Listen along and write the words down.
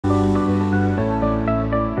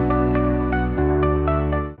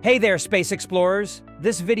Hey there, space explorers!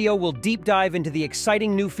 This video will deep dive into the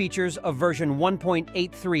exciting new features of version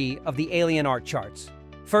 1.83 of the Alien Art Charts.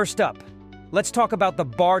 First up, let's talk about the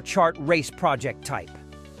bar chart race project type.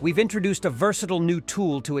 We've introduced a versatile new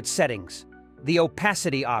tool to its settings, the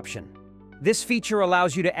Opacity option. This feature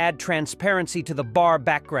allows you to add transparency to the bar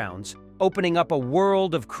backgrounds, opening up a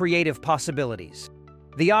world of creative possibilities.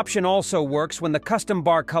 The option also works when the custom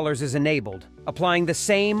bar colors is enabled, applying the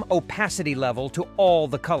same opacity level to all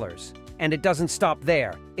the colors. And it doesn't stop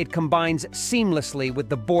there. It combines seamlessly with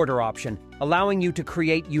the border option, allowing you to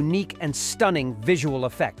create unique and stunning visual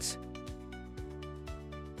effects.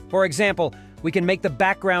 For example, we can make the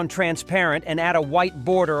background transparent and add a white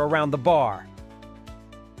border around the bar.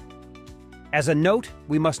 As a note,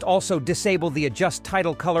 we must also disable the Adjust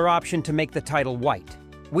Title Color option to make the title white.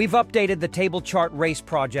 We've updated the table chart race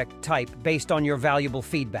project type based on your valuable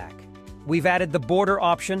feedback. We've added the border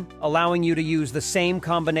option, allowing you to use the same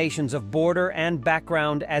combinations of border and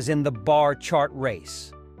background as in the bar chart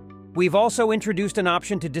race. We've also introduced an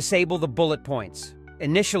option to disable the bullet points.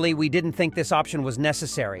 Initially, we didn't think this option was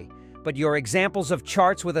necessary, but your examples of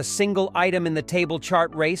charts with a single item in the table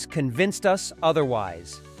chart race convinced us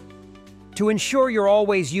otherwise. To ensure you're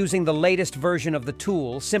always using the latest version of the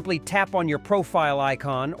tool, simply tap on your profile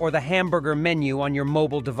icon or the hamburger menu on your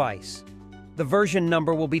mobile device. The version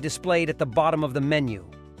number will be displayed at the bottom of the menu.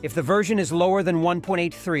 If the version is lower than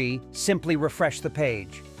 1.83, simply refresh the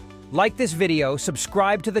page. Like this video,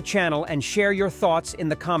 subscribe to the channel, and share your thoughts in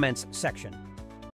the comments section.